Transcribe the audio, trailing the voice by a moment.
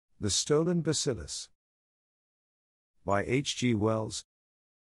The Stolen Bacillus. By H. G. Wells.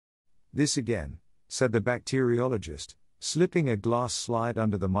 This again, said the bacteriologist, slipping a glass slide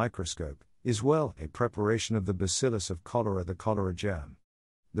under the microscope, is well a preparation of the bacillus of cholera, the cholera germ.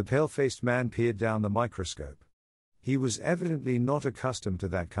 The pale-faced man peered down the microscope. He was evidently not accustomed to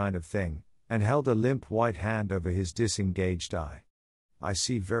that kind of thing, and held a limp white hand over his disengaged eye. I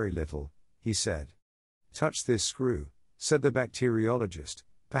see very little, he said. Touch this screw, said the bacteriologist.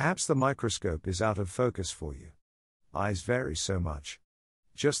 Perhaps the microscope is out of focus for you. Eyes vary so much.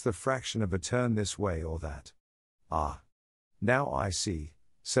 Just the fraction of a turn this way or that. Ah. Now I see,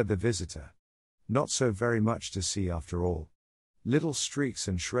 said the visitor. Not so very much to see after all. Little streaks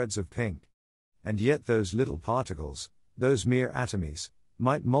and shreds of pink. And yet those little particles, those mere atomies,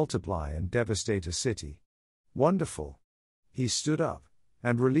 might multiply and devastate a city. Wonderful. He stood up,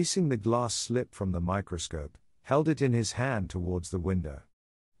 and releasing the glass slip from the microscope, held it in his hand towards the window.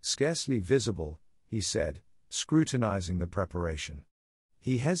 Scarcely visible, he said, scrutinizing the preparation.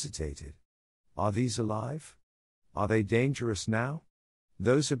 He hesitated. Are these alive? Are they dangerous now?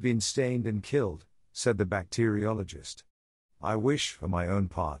 Those have been stained and killed, said the bacteriologist. I wish, for my own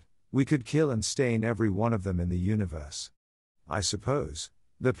part, we could kill and stain every one of them in the universe. I suppose,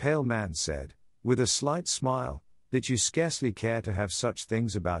 the pale man said, with a slight smile, that you scarcely care to have such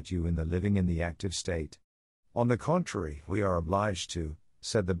things about you in the living in the active state. On the contrary, we are obliged to,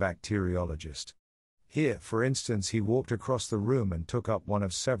 said the bacteriologist. Here, for instance, he walked across the room and took up one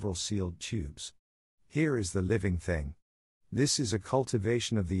of several sealed tubes. Here is the living thing. This is a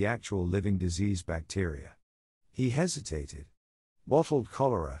cultivation of the actual living disease bacteria. He hesitated. Bottled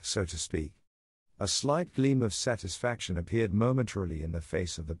cholera, so to speak. A slight gleam of satisfaction appeared momentarily in the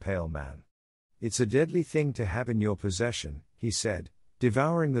face of the pale man. It's a deadly thing to have in your possession, he said,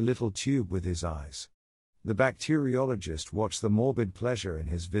 devouring the little tube with his eyes. The bacteriologist watched the morbid pleasure in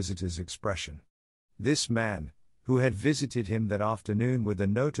his visitor's expression. This man, who had visited him that afternoon with a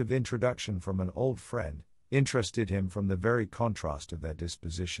note of introduction from an old friend, interested him from the very contrast of their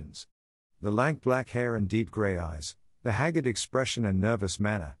dispositions. The lank black hair and deep grey eyes, the haggard expression and nervous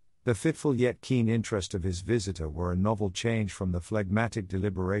manner, the fitful yet keen interest of his visitor were a novel change from the phlegmatic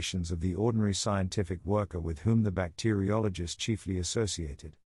deliberations of the ordinary scientific worker with whom the bacteriologist chiefly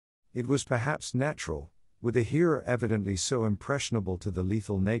associated. It was perhaps natural, with a hearer evidently so impressionable to the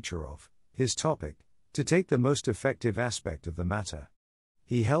lethal nature of his topic, to take the most effective aspect of the matter.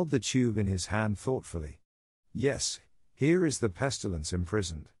 He held the tube in his hand thoughtfully. Yes, here is the pestilence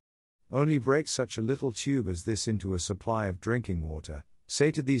imprisoned. Only break such a little tube as this into a supply of drinking water, say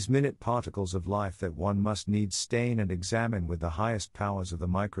to these minute particles of life that one must needs stain and examine with the highest powers of the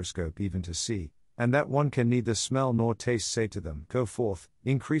microscope even to see, and that one can neither smell nor taste, say to them, go forth,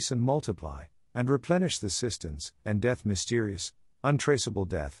 increase and multiply, and replenish the cisterns, and death mysterious, untraceable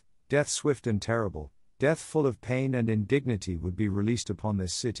death, death swift and terrible, death full of pain and indignity would be released upon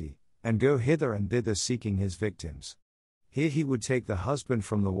this city, and go hither and thither seeking his victims. Here he would take the husband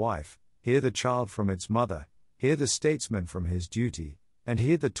from the wife, here the child from its mother, here the statesman from his duty, and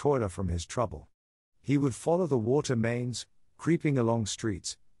here the toiler from his trouble. He would follow the water mains, creeping along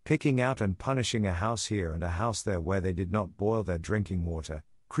streets, picking out and punishing a house here and a house there where they did not boil their drinking water,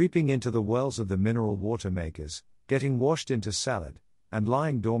 creeping into the wells of the mineral water makers, getting washed into salad, and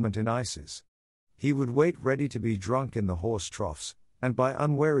lying dormant in ices. He would wait ready to be drunk in the horse troughs, and by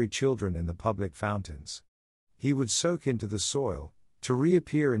unwary children in the public fountains. He would soak into the soil, to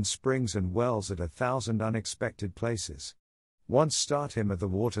reappear in springs and wells at 1,000 unexpected places. Once start him at the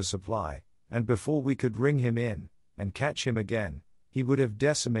water supply, and before we could ring him in, and catch him again, he would have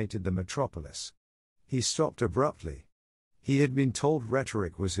decimated the metropolis. He stopped abruptly. He had been told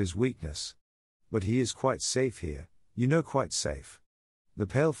rhetoric was his weakness. But he is quite safe here, you know, quite safe. The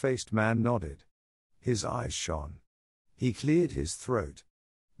pale-faced man nodded. His eyes shone. He cleared his throat.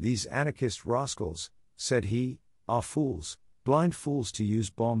 These anarchist rascals, said he, are fools, blind fools to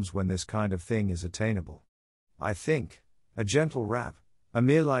use bombs when this kind of thing is attainable. I think, a gentle rap, a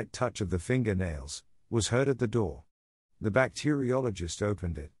mere light touch of the fingernails, was heard at the door. The bacteriologist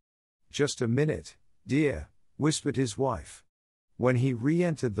opened it. Just a minute, dear, whispered his wife. When he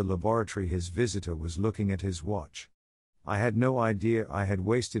re-entered the laboratory, his visitor was looking at his watch. I had no idea I had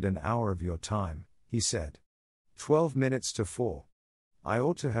wasted an hour of your time, he said. 12 minutes to 4. I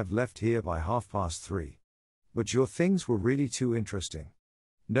ought to have left here by 3:30. But your things were really too interesting.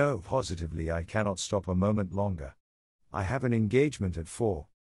 No, positively I cannot stop a moment longer. I have an engagement at 4.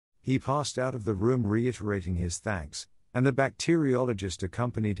 He passed out of the room reiterating his thanks, and the bacteriologist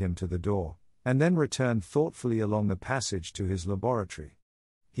accompanied him to the door, and then returned thoughtfully along the passage to his laboratory.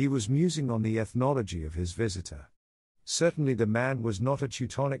 He was musing on the ethnology of his visitor. Certainly the man was not a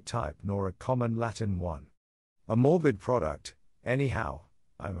Teutonic type nor a common Latin one. A morbid product, anyhow,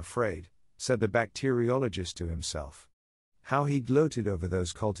 I'm afraid, said the bacteriologist to himself. How he gloated over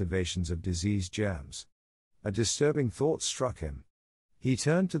those cultivations of disease germs. A disturbing thought struck him. He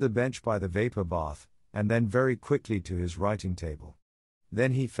turned to the bench by the vapor bath, and then very quickly to his writing table.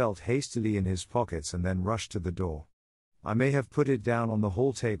 Then he felt hastily in his pockets and then rushed to the door. I may have put it down on the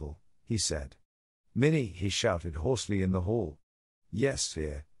hall table, he said. Minnie, he shouted hoarsely in the hall. Yes,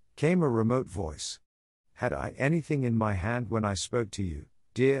 here, came a remote voice. Had I anything in my hand when I spoke to you,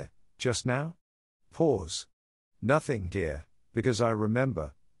 dear, just now? Pause. Nothing, dear, because I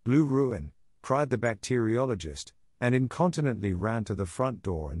remember, blue ruin, cried the bacteriologist, and incontinently ran to the front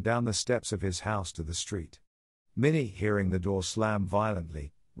door and down the steps of his house to the street. Minnie, hearing the door slam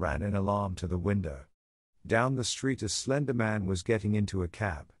violently, ran in alarm to the window. Down the street a slender man was getting into a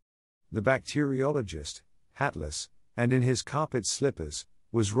cab. The bacteriologist, hatless, and in his carpet slippers,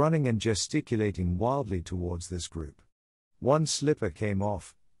 was running and gesticulating wildly towards this group. One slipper came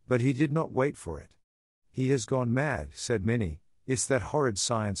off, but he did not wait for it. He has gone mad, said Minnie, it's that horrid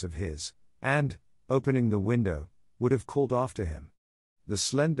science of his, and, opening the window, would have called after him. The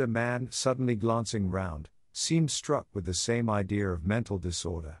slender man, suddenly glancing round, seemed struck with the same idea of mental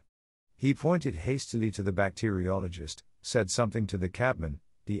disorder. He pointed hastily to the bacteriologist, said something to the cabman,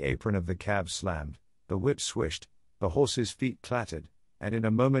 the apron of the cab slammed, the whip swished, the horse's feet clattered, and in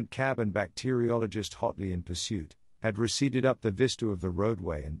a moment cab and bacteriologist, hotly in pursuit, had receded up the vista of the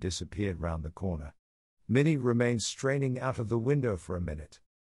roadway and disappeared round the corner. Minnie remained straining out of the window for a minute.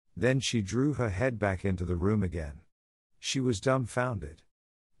 Then she drew her head back into the room again. She was dumbfounded.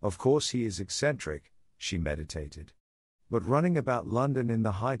 Of course he is eccentric, she meditated. But running about London in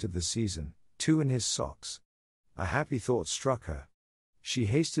the height of the season, too, in his socks. A happy thought struck her. She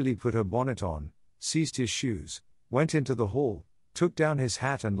hastily put her bonnet on, seized his shoes, went into the hall, took down his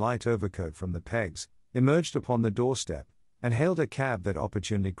hat and light overcoat from the pegs, emerged upon the doorstep, and hailed a cab that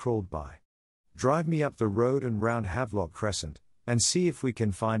opportunely crawled by. Drive me up the road and round Havelock Crescent, and see if we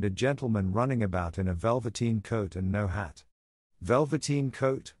can find a gentleman running about in a velveteen coat and no hat. Velveteen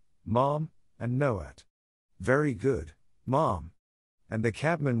coat, ma'am, and no hat. Very good, ma'am. And the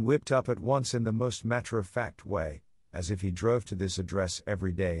cabman whipped up at once in the most matter-of-fact way, as if he drove to this address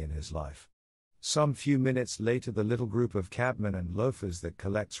every day in his life. Some few minutes later the little group of cabmen and loafers that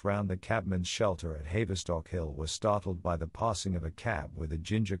collects round the cabman's shelter at Haverstock Hill was startled by the passing of a cab with a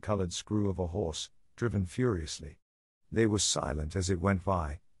ginger-coloured screw of a horse, driven furiously. They were silent as it went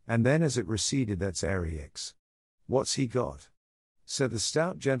by, and then as it receded, that's Ariix. What's he got? Said the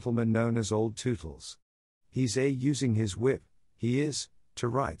stout gentleman known as Old Tootles. He's using his whip, he is, to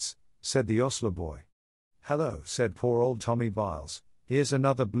rights, said the ostler boy. Hello, said poor old Tommy Biles, here's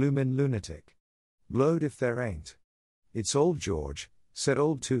another bloomin' lunatic. Blowed if there ain't. It's old George, said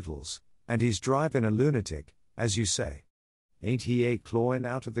Old Tootles, and he's drivin' a lunatic, as you say. Ain't he clawin'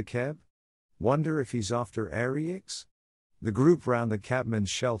 out of the cab? Wonder if he's after Ariix? The group round the cabman's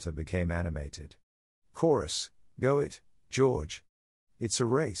shelter became animated. Chorus, go it, George. It's a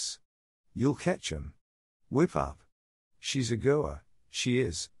race. You'll catch 'em. Whip up. She's a goer, she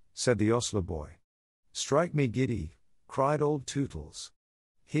is, said the ostler boy. Strike me giddy, cried Old Tootles.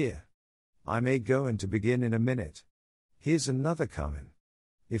 Here. I may goin' to begin in a minute. Here's another comin'.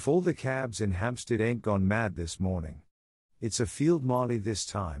 If all the cabs in Hampstead ain't gone mad this morning. It's a field Marley this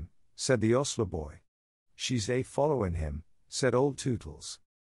time, said the ostler boy. She's followin' him, said Old Tootles.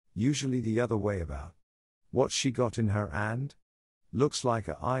 Usually the other way about. What's she got in her hand? Looks like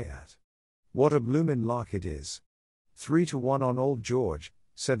a eye at. What a bloomin' lark it is. 3-1 on old George,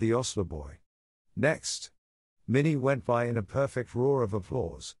 said the ostler boy. Next. Minnie went by in a perfect roar of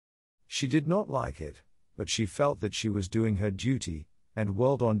applause. She did not like it, but she felt that she was doing her duty, and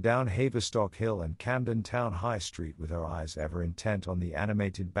whirled on down Haverstock Hill and Camden Town High Street with her eyes ever intent on the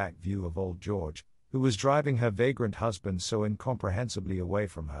animated back view of old George, who was driving her vagrant husband so incomprehensibly away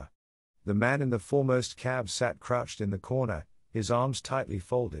from her. The man in the foremost cab sat crouched in the corner, his arms tightly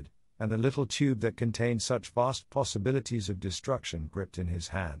folded, and the little tube that contained such vast possibilities of destruction gripped in his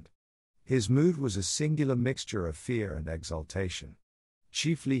hand. His mood was a singular mixture of fear and exultation.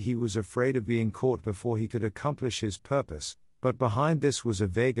 Chiefly he was afraid of being caught before he could accomplish his purpose, but behind this was a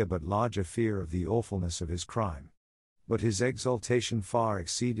vaguer but larger fear of the awfulness of his crime. But his exultation far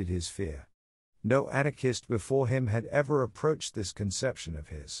exceeded his fear. No anarchist before him had ever approached this conception of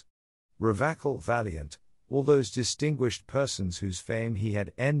his. Ravacle valiant, all those distinguished persons whose fame he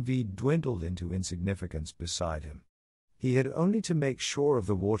had envied dwindled into insignificance beside him. He had only to make sure of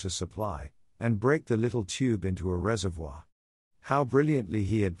the water supply, and break the little tube into a reservoir. How brilliantly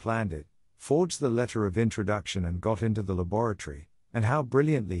he had planned it, forged the letter of introduction and got into the laboratory, and how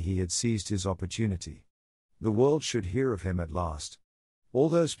brilliantly he had seized his opportunity. The world should hear of him at last. All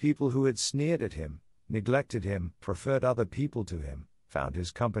those people who had sneered at him, neglected him, preferred other people to him, found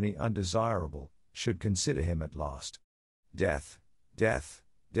his company undesirable, should consider him at last. Death, death,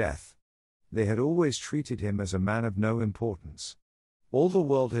 death. They had always treated him as a man of no importance. All the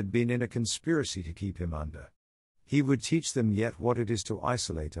world had been in a conspiracy to keep him under. He would teach them yet what it is to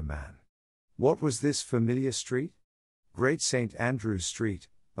isolate a man. What was this familiar street? Great St. Andrew's Street,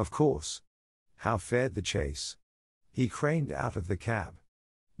 of course. How fared the chase? He craned out of the cab.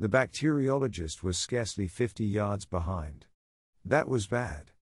 The bacteriologist was scarcely 50 yards behind. That was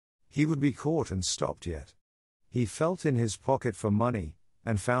bad. He would be caught and stopped yet. He felt in his pocket for money,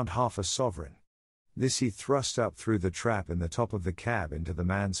 and found half a sovereign. This he thrust up through the trap in the top of the cab into the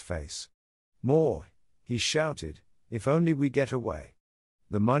man's face. More, he shouted, if only we get away.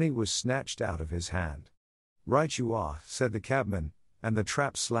 The money was snatched out of his hand. Right you are, said the cabman, and the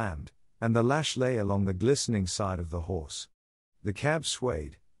trap slammed, and the lash lay along the glistening side of the horse. The cab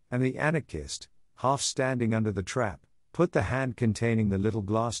swayed, and the anarchist, half standing under the trap, put the hand containing the little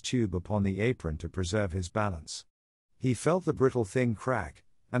glass tube upon the apron to preserve his balance. He felt the brittle thing crack,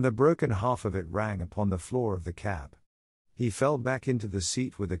 and the broken half of it rang upon the floor of the cab. He fell back into the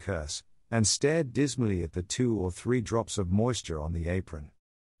seat with a curse, and stared dismally at the 2 or 3 drops of moisture on the apron.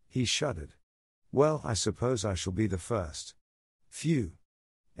 He shuddered. Well, I suppose I shall be the first. Phew.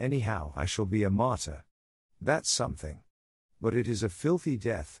 Anyhow, I shall be a martyr. That's something. But it is a filthy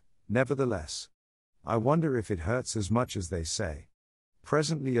death, nevertheless. I wonder if it hurts as much as they say.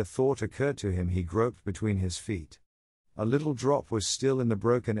 Presently a thought occurred to him. He groped between his feet. A little drop was still in the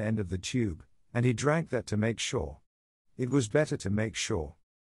broken end of the tube, and he drank that to make sure. It was better to make sure.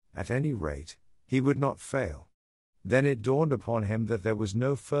 At any rate, he would not fail. Then it dawned upon him that there was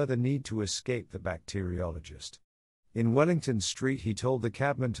no further need to escape the bacteriologist. In Wellington Street he told the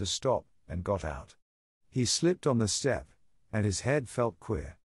cabman to stop, and got out. He slipped on the step, and his head felt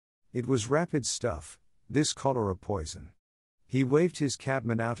queer. It was rapid stuff, this cholera poison. He waved his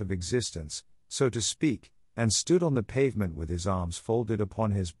cabman out of existence, so to speak, and stood on the pavement with his arms folded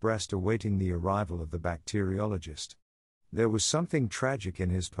upon his breast awaiting the arrival of the bacteriologist. There was something tragic in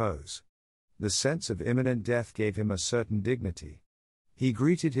his pose. The sense of imminent death gave him a certain dignity. He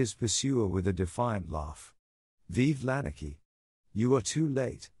greeted his pursuer with a defiant laugh. Vive l'anarchy! You are too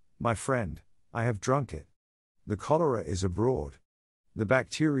late, my friend, I have drunk it. The cholera is abroad. The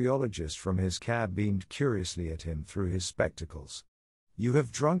bacteriologist from his cab beamed curiously at him through his spectacles. You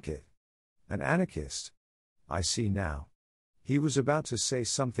have drunk it. An anarchist. I see now. He was about to say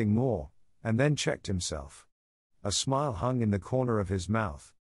something more, and then checked himself. A smile hung in the corner of his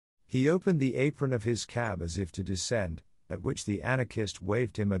mouth. He opened the apron of his cab as if to descend, at which the anarchist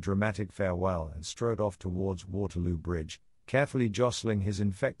waved him a dramatic farewell and strode off towards Waterloo Bridge, carefully jostling his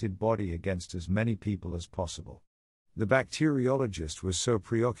infected body against as many people as possible. The bacteriologist was so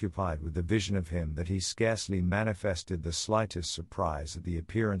preoccupied with the vision of him that he scarcely manifested the slightest surprise at the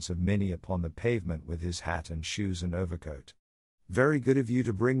appearance of Minnie upon the pavement with his hat and shoes and overcoat. Very good of you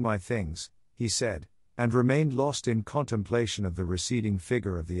to bring my things, he said, and remained lost in contemplation of the receding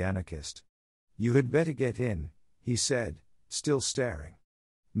figure of the anarchist. You had better get in, he said, still staring.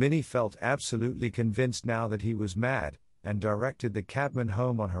 Minnie felt absolutely convinced now that he was mad, and directed the cabman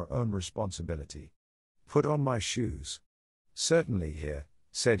home on her own responsibility. Put on my shoes. Certainly here,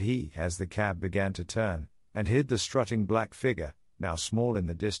 said he as the cab began to turn, and hid the strutting black figure, now small in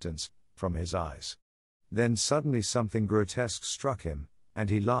the distance, from his eyes. Then suddenly something grotesque struck him, and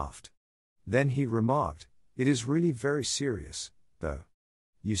he laughed. Then he remarked, it is really very serious, though.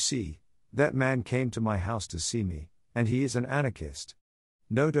 You see, that man came to my house to see me, and he is an anarchist.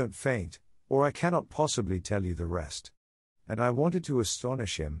 No, don't faint, or I cannot possibly tell you the rest. And I wanted to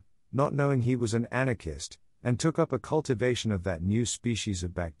astonish him, not knowing he was an anarchist, and took up a cultivation of that new species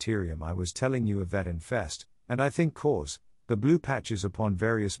of bacterium I was telling you of that infest, and I think cause, the blue patches upon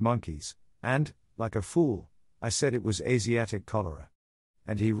various monkeys, and, like a fool, I said it was Asiatic cholera.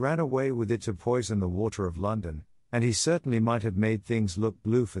 And he ran away with it to poison the water of London, and he certainly might have made things look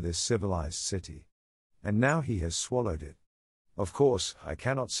blue for this civilized city. And now he has swallowed it. Of course, I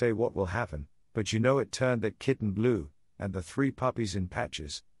cannot say what will happen, but you know it turned that kitten blue, and the 3 puppies in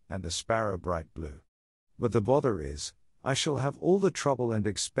patches, and the sparrow bright blue. But the bother is, I shall have all the trouble and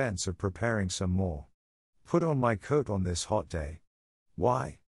expense of preparing some more. Put on my coat on this hot day.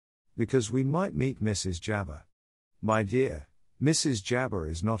 Why? Because we might meet Mrs. Jabber. My dear, Mrs. Jabber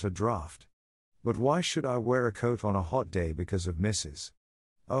is not a draught. But why should I wear a coat on a hot day because of Mrs.?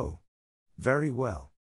 Oh. Very well.